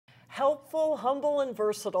Helpful, humble, and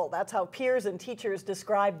versatile. That's how peers and teachers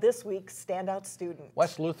describe this week's standout student.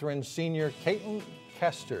 West Lutheran senior Kaitlin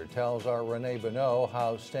Koester tells our Renee Bonneau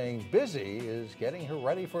how staying busy is getting her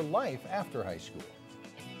ready for life after high school.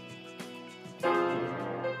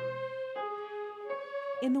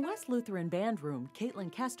 In the West Lutheran band room,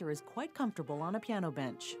 Kaitlin Koester is quite comfortable on a piano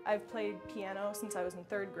bench. I've played piano since I was in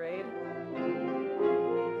 3rd grade.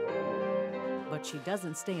 But she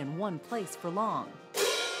doesn't stay in one place for long.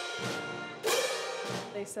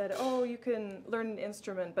 They said, oh, you can learn an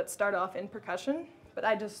instrument, but start off in percussion. But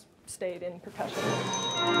I just stayed in percussion.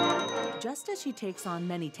 Just as she takes on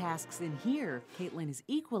many tasks in here, Kaitlin is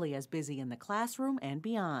equally as busy in the classroom and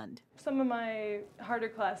beyond. Some of my harder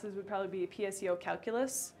classes would probably be PSEO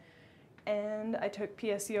calculus, and I took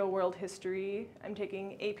PSEO world history. I'm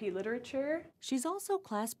taking AP literature. She's also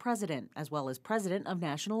class president, as well as president of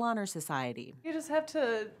National Honor Society. You just have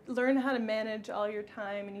to learn how to manage all your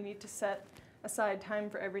time, and you need to set aside time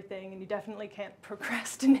for everything, and you definitely can't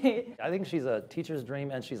procrastinate. I think she's a teacher's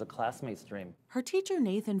dream and she's a classmate's dream. Her teacher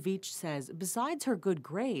Nathan Veach says besides her good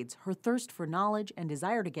grades, her thirst for knowledge and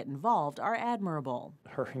desire to get involved are admirable.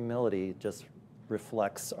 Her humility just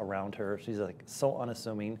reflects around her. She's like so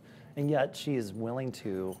unassuming, and yet she is willing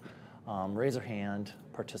to raise her hand,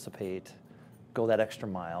 participate, go that extra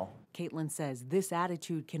mile. Kaitlin says this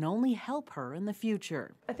attitude can only help her in the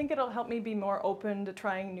future. I think it'll help me be more open to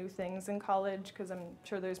trying new things in college, because I'm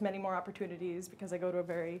sure there's many more opportunities because I go to a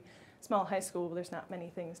very small high school where there's not many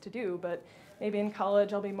things to do, but maybe in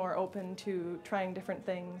college I'll be more open to trying different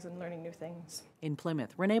things and learning new things. In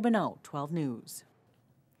Plymouth, Renee Bonneau, 12 News.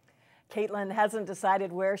 Kaitlin hasn't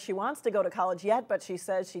decided where she wants to go to college yet, but she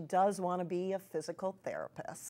says she does want to be a physical therapist.